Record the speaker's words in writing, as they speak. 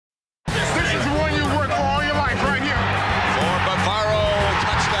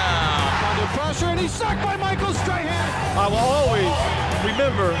sacked by Michael Strahan. I will always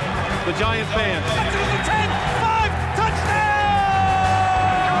remember the Giant fans. That's to the 10, 5, touchdown!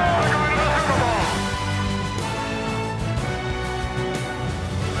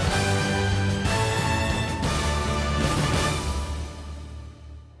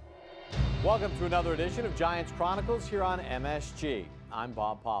 Welcome to another edition of Giants Chronicles here on MSG. I'm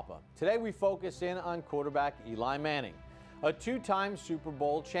Bob Papa. Today we focus in on quarterback Eli Manning, a two-time Super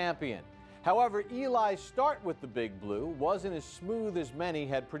Bowl champion. However, Eli's start with the Big Blue wasn't as smooth as many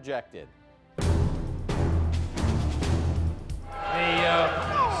had projected. The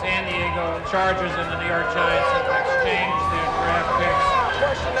San Diego Chargers and the New York Giants have exchanged their draft picks,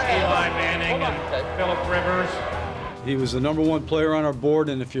 Eli Manning and Phillip Rivers. He was the #1 player on our board,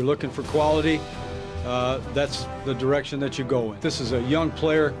 and if you're looking for quality, that's the direction that you go in. This is a young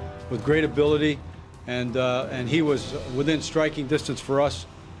player with great ability, and he was within striking distance for us,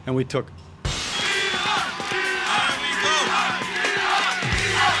 and we took him.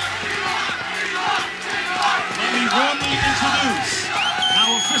 Let me warmly introduce,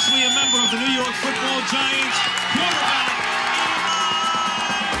 now officially a member of the New York Football Giants, quarterback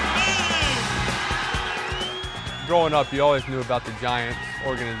Growing up, you always knew about the Giants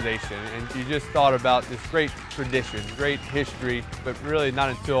organization, and you just thought about this great tradition, great history, but really not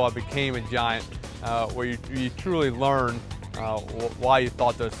until I became a Giant where you truly learn why you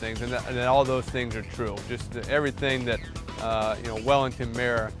thought those things, and that all those things are true. Just everything that Wellington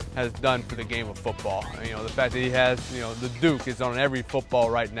Mara has done for the game of football. The fact that he has, the Duke is on every football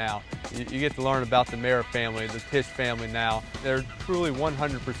right now. You get to learn about the Mara family, the Tisch family now. They're truly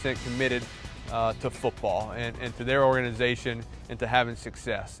 100% committed to football and to their organization and to having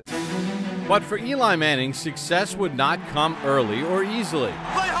success. But for Eli Manning, success would not come early or easily.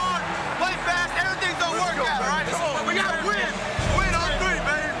 Play hard, play fast, everything's gonna work out, right? But we gotta win. Win on 3,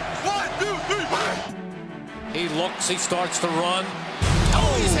 man. 1, 2, 3. He looks, he starts to run.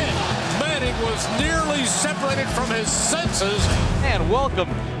 Oh, he's hit. Manning was nearly separated from his senses. And welcome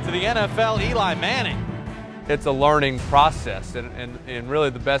to the NFL, Eli Manning. It's a learning process, and really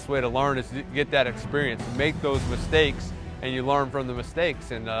the best way to learn is to get that experience, make those mistakes, and you learn from the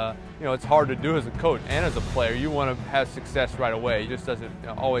mistakes. And it's hard to do as a coach and as a player. You want to have success right away. It just doesn't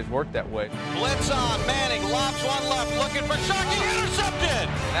always work that way. Blitz on, Manning lobs one left, looking for shocking, intercepted.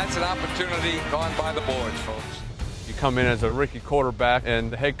 That's an opportunity gone by the boards, folks. You come in as a rookie quarterback,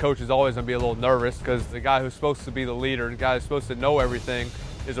 and the head coach is always going to be a little nervous because the guy who's supposed to be the leader, the guy who's supposed to know everything,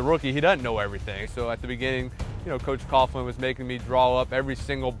 is a rookie. He doesn't know everything. So at the beginning, Coach Coughlin was making me draw up every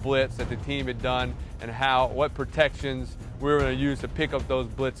single blitz that the team had done and what protections we were going to use to pick up those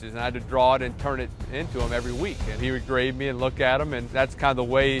blitzes. And I had to draw it and turn it into them every week. And he would grade me and look at them, and that's kind of the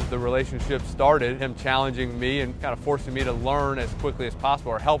way the relationship started, him challenging me and kind of forcing me to learn as quickly as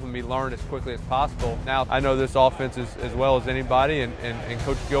possible, or helping me learn as quickly as possible. Now I know this offense as well as anybody, and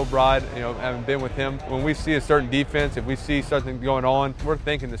Coach Gilbride, having been with him, when we see a certain defense, if we see something going on, we're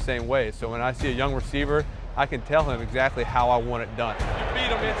thinking the same way. So when I see a young receiver, I can tell him exactly how I want it done. You beat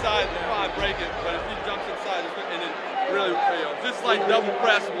him inside, you probably break it, but if he jumps inside and then really, just like double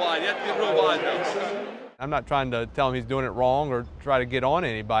press wide, you have to get real wide though. I'm not trying to tell him he's doing it wrong or try to get on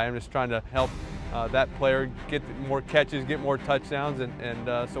anybody. I'm just trying to help that player get more catches, get more touchdowns, and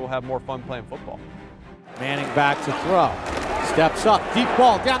so we'll have more fun playing football. Manning back to throw. Steps up, deep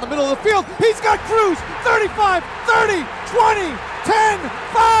ball down the middle of the field. He's got Cruz, 35, 30, 20, 10,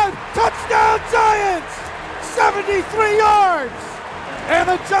 5, touchdown Giants! 73 yards! And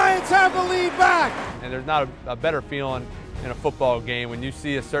the Giants have the lead back. And there's not a better feeling in a football game when you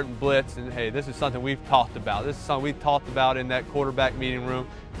see a certain blitz and, hey, this is something we've talked about. This is something we talked about in that quarterback meeting room.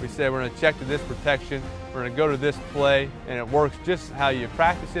 We said we're going to check to this protection, we're going to go to this play, and it works just how you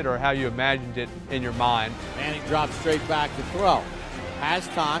practice it or how you imagined it in your mind. Manning drops straight back to throw. Has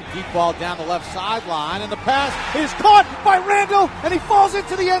time, deep ball down the left sideline, and the pass is caught by Randall, and he falls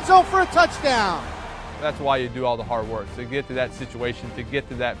into the end zone for a touchdown. That's why you do all the hard work, to get to that situation, to get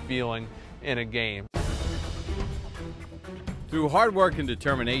to that feeling in a game. Through hard work and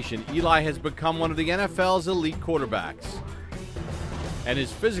determination, Eli has become one of the NFL's elite quarterbacks. And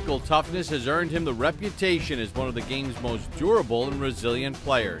his physical toughness has earned him the reputation as one of the game's most durable and resilient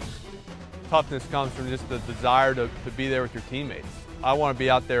players. Toughness comes from just the desire to be there with your teammates. I want to be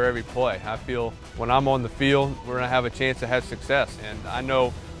out there every play. I feel when I'm on the field, we're going to have a chance to have success. And I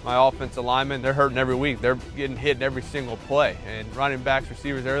know my offensive linemen, they're hurting every week. They're getting hit in every single play. And running backs,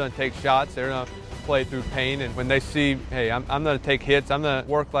 receivers, they're going to take shots. They're going to play through pain, and when they see, hey, I'm going to take hits, I'm going to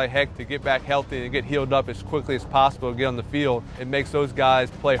work like heck to get back healthy and get healed up as quickly as possible to get on the field, it makes those guys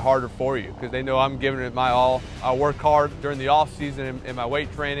play harder for you because they know I'm giving it my all. I work hard during the off season in my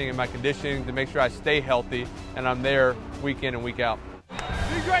weight training and my conditioning to make sure I stay healthy, and I'm there week in and week out.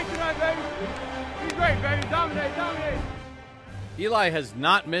 Be great tonight, baby. Be great, baby. Dominate, dominate. Eli has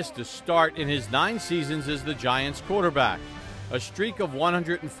not missed a start in his 9 seasons as the Giants quarterback, a streak of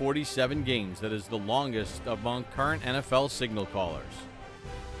 147 games that is the longest among current NFL signal callers.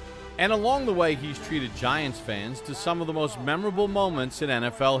 And along the way, he's treated Giants fans to some of the most memorable moments in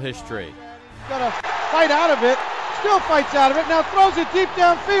NFL history. Got to fight out of it, still fights out of it, now throws it deep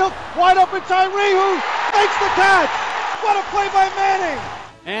downfield, wide open Tyree, who makes the catch. What a play by Manning.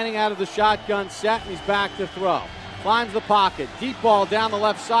 Manning out of the shotgun set, and he's back to throw. Climbs the pocket, deep ball down the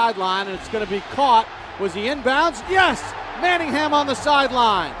left sideline, and it's going to be caught. Was he inbounds? Yes! Manningham on the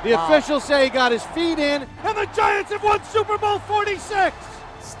sideline. The officials say he got his feet in, and the Giants have won Super Bowl 46!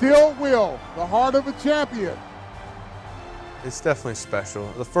 Still will, the heart of a champion. It's definitely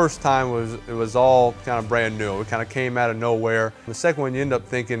special. The first time it was all kind of brand new. It kind of came out of nowhere. The second one, you end up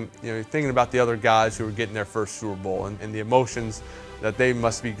thinking, you're thinking about the other guys who were getting their first Super Bowl and the emotions that they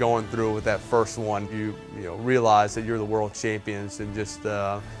must be going through with that first one. You realize that you're the world champions and just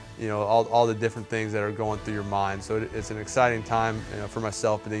all the different things that are going through your mind. So it's an exciting time for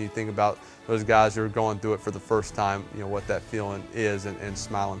myself, but then you think about those guys who are going through it for the first time, what that feeling is and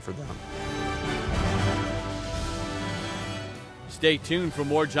smiling for them. Stay tuned for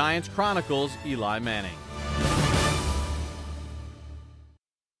more Giants Chronicles. Eli Manning.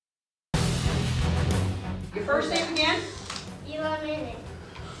 Your first name again? Eli Manning.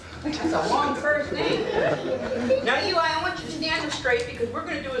 That's a long first name. Now, Eli, I want you to stand up straight because we're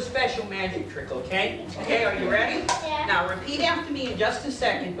going to do a special magic trick, okay? Okay, are you ready? Yeah. Now, repeat after me in just a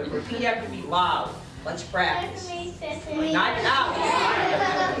second, but repeat after me loud. Let's practice. Not now.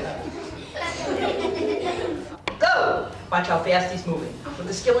 Go! Watch how fast he's moving. With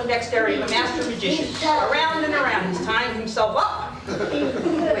the skill and dexterity of a master magician. Around and around, he's tying himself up. Wait,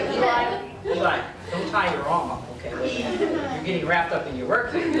 Eli, don't tie your arm up, okay? You're getting wrapped up in your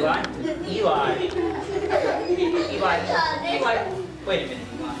work here, Eli. Eli, wait a minute,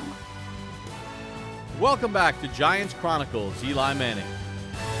 Eli. Welcome back to Giants Chronicles. Eli Manning.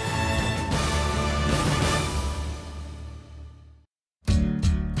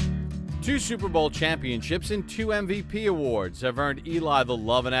 Two Super Bowl championships and 2 MVP awards have earned Eli the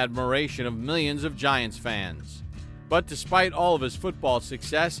love and admiration of millions of Giants fans. But despite all of his football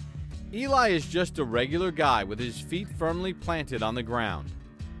success, Eli is just a regular guy with his feet firmly planted on the ground.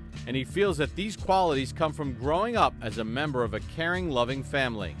 And he feels that these qualities come from growing up as a member of a caring, loving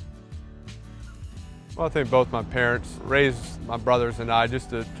family. Well, I think both my parents raised my brothers and I just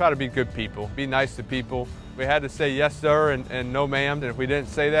to try to be good people, be nice to people. We had to say yes, sir, and no, ma'am. And if we didn't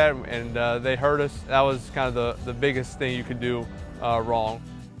say that and they hurt us, that was kind of the biggest thing you could do wrong.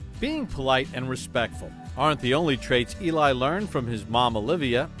 Being polite and respectful aren't the only traits Eli learned from his mom,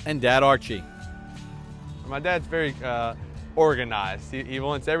 Olivia, and dad, Archie. My dad's very organized. He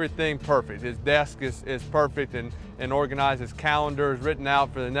wants everything perfect. His desk is perfect and organized. His calendar is written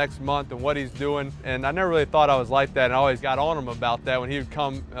out for the next month and what he's doing. And I never really thought I was like that, and I always got on him about that. When he would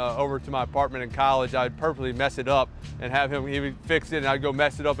come over to my apartment in college, I'd purposely mess it up and have him, he would fix it, and I'd go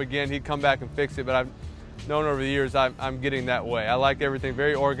mess it up again. He'd come back and fix it, but I've known over the years I'm getting that way. I like everything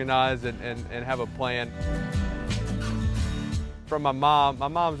very organized and have a plan. From my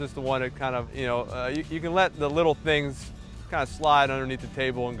mom's just the one that kind of, you can let the little things kind of slide underneath the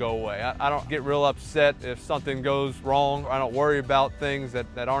table and go away. I don't get real upset if something goes wrong. I don't worry about things that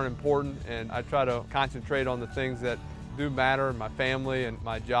aren't important, and I try to concentrate on the things that do matter, my family and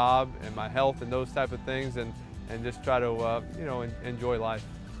my job and my health and those type of things, and just try to enjoy life.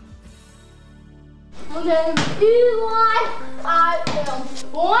 My name is Eli. I am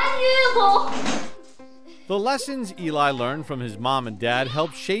 1 year old. The lessons Eli learned from his mom and dad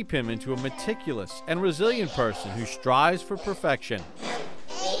helped shape him into a meticulous and resilient person who strives for perfection.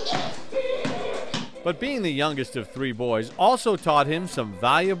 But being the youngest of 3 boys also taught him some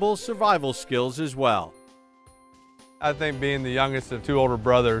valuable survival skills as well. I think being the youngest of 2 older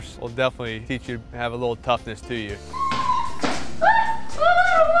brothers will definitely teach you to have a little toughness to you.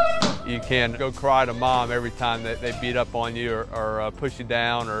 You can't go cry to mom every time that they beat up on you or push you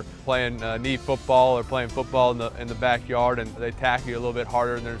down, or playing knee football or playing football in the backyard and they tackle you a little bit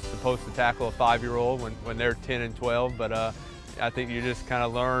harder than they're supposed to tackle a 5-year-old when they're 10 and 12. But I think you just kind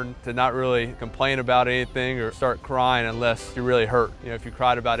of learn to not really complain about anything or start crying unless you're really hurt. If you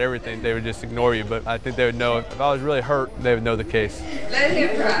cried about everything, they would just ignore you. But I think they would know if I was really hurt, they would know the case. Let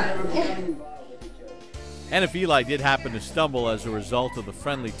him try. And if Eli did happen to stumble as a result of the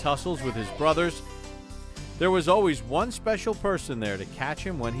friendly tussles with his brothers, there was always one special person there to catch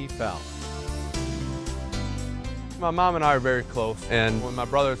him when he fell. My mom and I are very close, and when my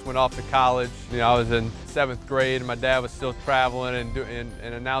brothers went off to college, I was in 7th grade and my dad was still traveling and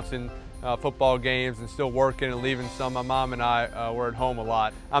announcing football games and still working and leaving some. My mom and I were at home a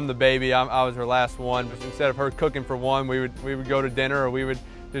lot. I'm the baby, I was her last one. But instead of her cooking for one, we would go to dinner, or we would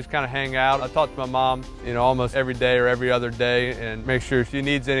just kind of hang out. I talk to my mom, almost every day or every other day, and make sure if she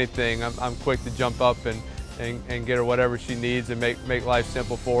needs anything, I'm quick to jump up and get her whatever she needs and make life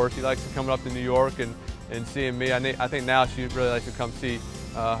simple for her. She likes to come up to New York and seeing me. I think now she really likes to come see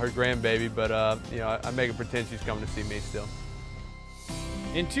her grandbaby, but I make her pretend she's coming to see me still.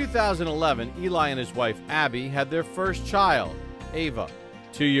 In 2011, Eli and his wife Abby had their first child, Ava.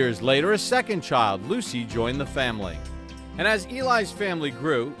 2 years later, a second child, Lucy, joined the family. And as Eli's family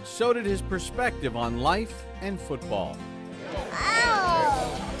grew, so did his perspective on life and football.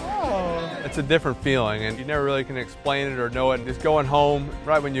 It's a different feeling, and you never really can explain it or know it. Just going home,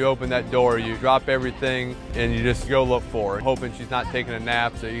 right when you open that door, you drop everything and you just go look for her, hoping she's not taking a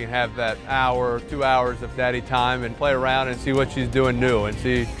nap so you can have that hour or 2 hours of daddy time and play around and see what she's doing new and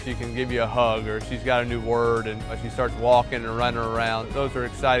see if she can give you a hug or she's got a new word and she starts walking and running around. Those are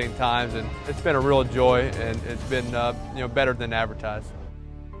exciting times, and it's been a real joy, and it's been better than advertised.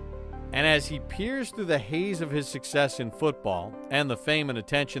 And as he peers through the haze of his success in football and the fame and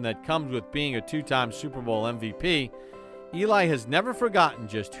attention that comes with being a 2-time Super Bowl MVP, Eli has never forgotten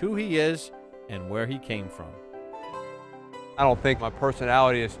just who he is and where he came from. I don't think my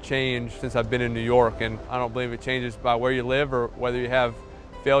personality has changed since I've been in New York, and I don't believe it changes by where you live or whether you have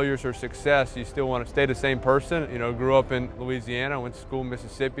failures or success. You still want to stay the same person. Grew up in Louisiana, went to school in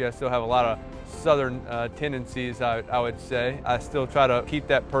Mississippi. I still have a lot of Southern tendencies, I would say. I still try to keep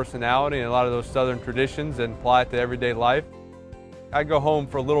that personality and a lot of those Southern traditions and apply it to everyday life. I go home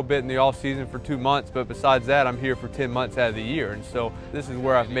for a little bit in the off season for 2 months, but besides that, I'm here for 10 months out of the year. And so this is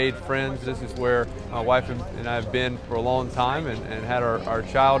where I've made friends. This is where my wife and I have been for a long time and had our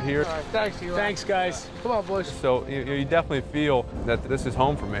child here. All right, thanks, Eli. Thanks, guys. Come on, boys. So you definitely feel that this is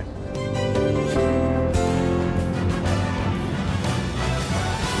home for me.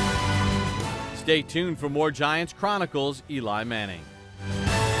 Stay tuned for more Giants Chronicles, Eli Manning.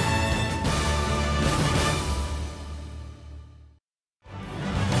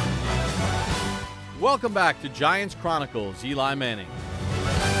 Welcome back to Giants Chronicles, Eli Manning.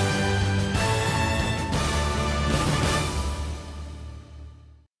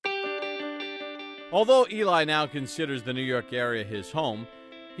 Although Eli now considers the New York area his home,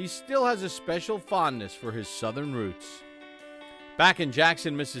 he still has a special fondness for his Southern roots. Back in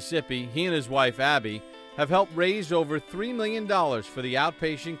Jackson, Mississippi, he and his wife Abby have helped raise over $3 million for the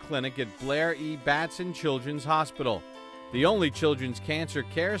outpatient clinic at Blair E. Batson Children's Hospital, the only children's cancer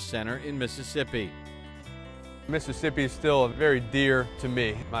care center in Mississippi. Mississippi is still very dear to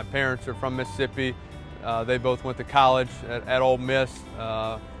me. My parents are from Mississippi. They both went to college at Ole Miss.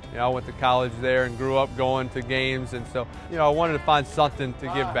 I went to college there and grew up going to games, and so I wanted to find something to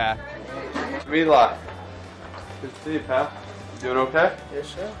give back. Eli, good to see you, pal. Doing okay? Yes,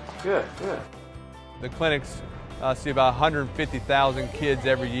 sir. Good, good. The clinics see about 150,000 kids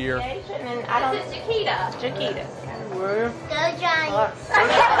every year. And I don't. This is Jaquita. William. Go Giants.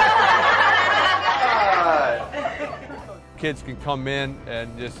 Kids can come in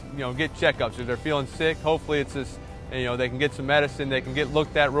and just get checkups if they're feeling sick. Hopefully it's just they can get some medicine, they can get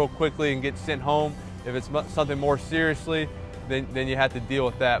looked at real quickly and get sent home. If it's something more seriously, then you have to deal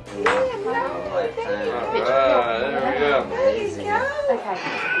with that. There we go. Okay.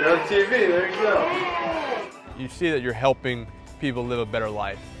 You're on TV, there you go. You see that you're helping people live a better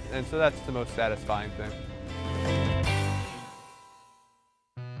life, and so that's the most satisfying thing.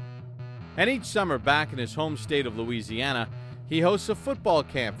 And each summer back in his home state of Louisiana, he hosts a football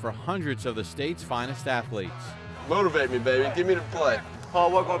camp for hundreds of the state's finest athletes. Motivate me, baby. Give me the play.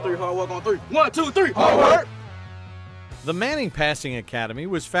 Hard work on three, hard work on three. 1, 2, 3, hard work! The Manning Passing Academy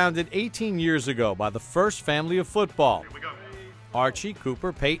was founded 18 years ago by the first family of football, Archie,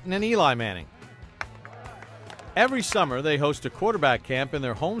 Cooper, Peyton, and Eli Manning. Every summer, they host a quarterback camp in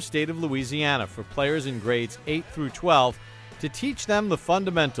their home state of Louisiana for players in grades 8 through 12 to teach them the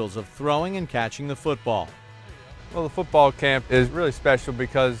fundamentals of throwing and catching the football. Well, the football camp is really special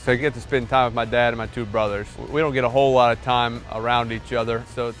because I get to spend time with my dad and my 2 brothers. We don't get a whole lot of time around each other,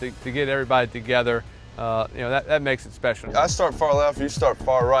 so to get everybody together, that makes it special. I start far left, you start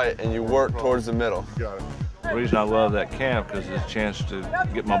far right, and you work towards the middle. Got it. The reason I love that camp is it's a chance to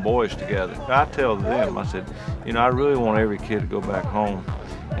get my boys together. I tell them, I said, I really want every kid to go back home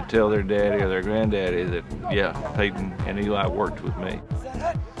and tell their daddy or their granddaddy that, yeah, Peyton and Eli worked with me.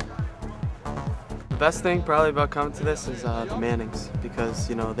 The best thing probably about coming to this is the Mannings, because,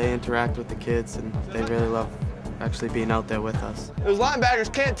 you know, they interact with the kids and they really love actually being out there with us. Those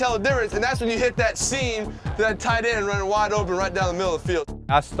linebackers can't tell the difference, and that's when you hit that seam to that tight end running wide open right down the middle of the field.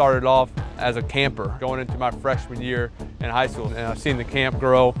 I started off as a camper going into my freshman year in high school, and I've seen the camp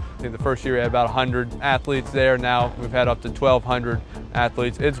grow. I think the first year we had about 100 athletes there. Now we've had up to 1,200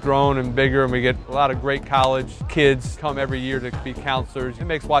 athletes. It's grown and bigger, and we get a lot of great college kids come every year to be counselors. It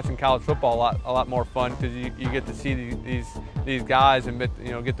makes watching college football a lot more fun, because you get to see these guys and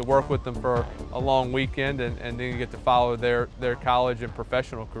get to work with them for a long weekend, and then you get to follow their college and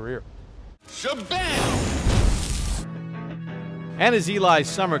professional career. Shabam! And as Eli's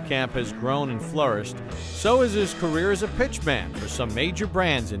summer camp has grown and flourished, so has his career as a pitchman for some major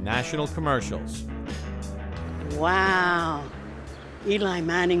brands in national commercials. Wow, Eli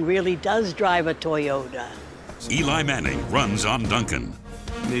Manning really does drive a Toyota. Eli Manning runs on Duncan.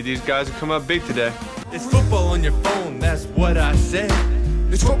 Need these guys to come up big today. It's football on your phone, that's what I said.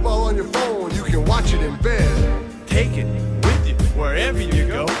 It's football on your phone, you can watch it in bed. Take it with you wherever you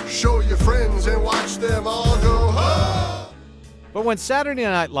go. Show your friends and watch them all go home. But when Saturday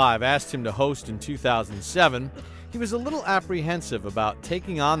Night Live asked him to host in 2007, he was a little apprehensive about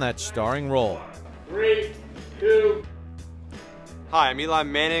taking on that starring role. 3, 2. Hi, I'm Eli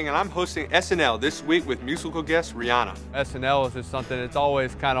Manning, and I'm hosting SNL this week with musical guest Rihanna. SNL is just something that's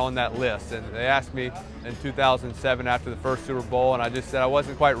always kind of on that list, and they asked me in 2007 after the first Super Bowl, and I just said I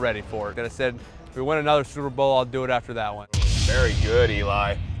wasn't quite ready for it. And I said, if we win another Super Bowl, I'll do it after that one. Very good,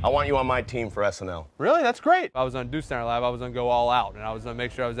 Eli. I want you on my team for SNL. Really? That's great. If I was on Deuce Center Live, I was going to go all out, and I was going to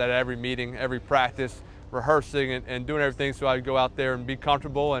make sure I was at every meeting, every practice, rehearsing and doing everything so I could go out there and be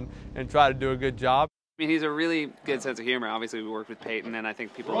comfortable and try to do a good job. I mean, he's a really good sense of humor. Obviously, we worked with Peyton, and I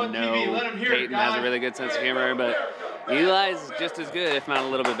think people know Peyton has a really good sense of humor, but Eli's just as good, if not a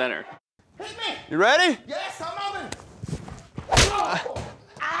little bit better. You ready? Yes, I'm on it.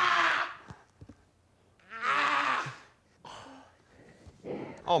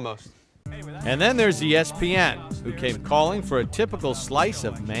 Almost. And then there's ESPN, who came calling for a typical slice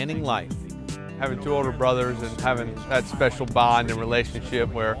of Manning life. Having two older brothers and having that special bond and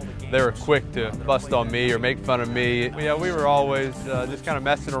relationship where they were quick to bust on me or make fun of me. Yeah, we were always just kind of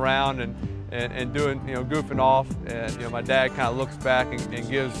messing around and doing, goofing off. And, my dad kind of looks back and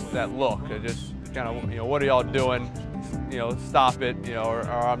gives that look. It just kind of, what are y'all doing? Stop it, or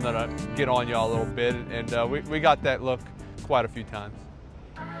I'm gonna get on y'all a little bit. And we got that look quite a few times.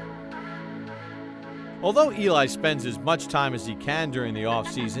 Although Eli spends as much time as he can during the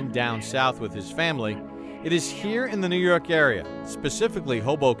off-season down south with his family, it is here in the New York area, specifically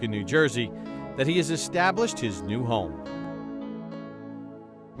Hoboken, New Jersey, that he has established his new home.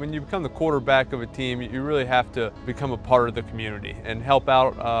 When you become the quarterback of a team, you really have to become a part of the community and help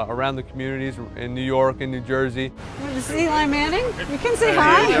out around the communities in New York and New Jersey. This is Eli Manning. You can say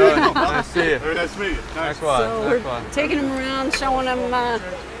hi. Nice to see you. Very nice to meet you. Nice. So we're taking him around, showing him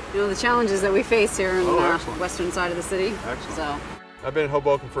the challenges that we face here in the western side of the city. Excellent. So I've been in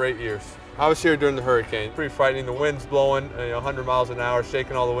Hoboken for 8 years. I was here during the hurricane. Pretty frightening. The wind's blowing, 100 miles an hour,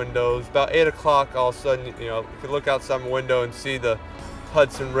 shaking all the windows. About 8 o'clock, all of a sudden, you can look outside my window and see the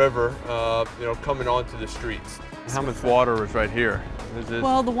Hudson River, coming onto the streets. How much water is right here?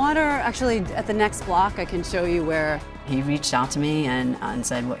 Well, the water actually at the next block, I can show you where. He reached out to me and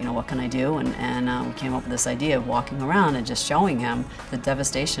said, what can I do? And we came up with this idea of walking around and just showing him the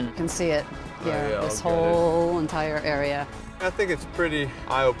devastation. You can see it here, this whole entire area. I think it's pretty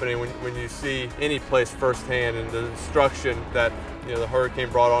eye-opening when you see any place firsthand and the destruction that the hurricane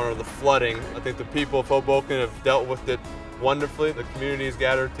brought on, or the flooding. I think the people of Hoboken have dealt with it wonderfully. The community has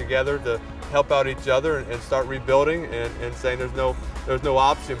gathered together to help out each other and start rebuilding and saying there's no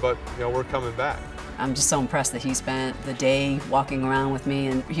option, but we're coming back. I'm just so impressed that he spent the day walking around with me,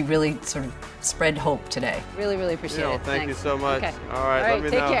 and he really sort of spread hope today. Really, really appreciate it. Thank you so much. Okay. All right, let me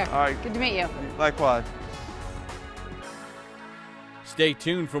take know. care. All right. Good to meet you. Likewise. Stay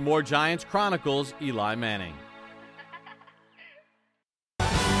tuned for more Giants Chronicles, Eli Manning.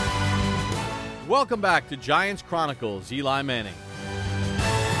 Welcome back to Giants Chronicles, Eli Manning.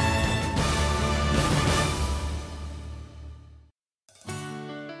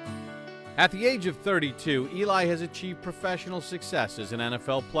 At the age of 32, Eli has achieved professional success as an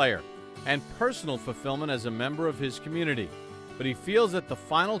NFL player and personal fulfillment as a member of his community. But he feels that the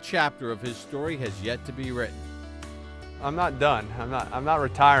final chapter of his story has yet to be written. I'm not done. I'm not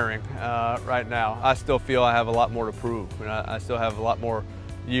retiring right now. I still feel I have a lot more to prove. I still have a lot more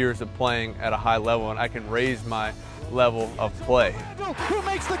years of playing at a high level, and I can raise my level of play. Who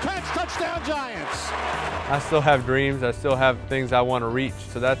makes the catch? Touchdown, Giants! I still have dreams. I still have things I want to reach.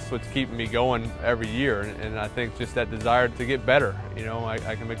 So that's what's keeping me going every year. And I think just that desire to get better. You know,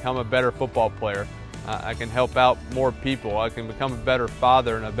 I can become a better football player. I can help out more people. I can become a better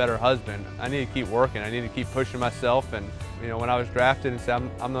father and a better husband. I need to keep working. I need to keep pushing myself. And, you know, when I was drafted and said,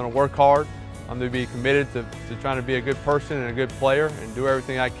 I'm going to work hard, I'm going to be committed to trying to be a good person and a good player and do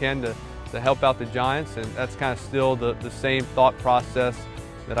everything I can to help out the Giants. And that's kind of still the same thought process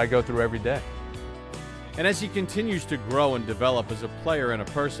that I go through every day. And as he continues to grow and develop as a player and a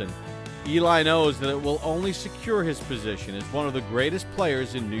person, Eli knows that it will only secure his position as one of the greatest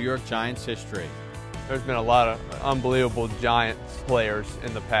players in New York Giants history. There's been a lot of unbelievable Giants players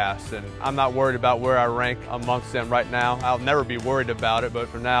in the past, and I'm not worried about where I rank amongst them right now. I'll never be worried about it, but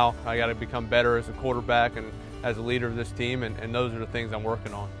for now, I got to become better as a quarterback and as a leader of this team, and those are the things I'm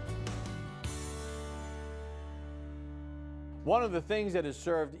working on. One of the things that has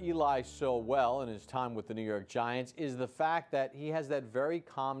served Eli so well in his time with the New York Giants is the fact that he has that very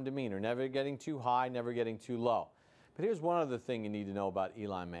calm demeanor, never getting too high, never getting too low. But here's one other thing you need to know about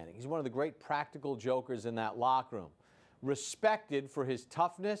Eli Manning. He's one of the great practical jokers in that locker room. Respected for his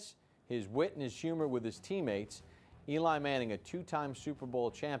toughness, his wit, and his humor with his teammates, Eli Manning, a two-time Super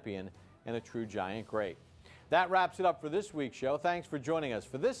Bowl champion and a true Giant great. That wraps it up for this week's show. Thanks for joining us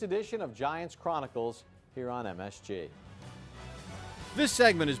for this edition of Giants Chronicles here on MSG. This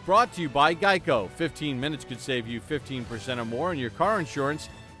segment is brought to you by Geico. 15 minutes could save you 15% or more on your car insurance.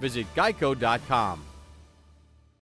 Visit geico.com.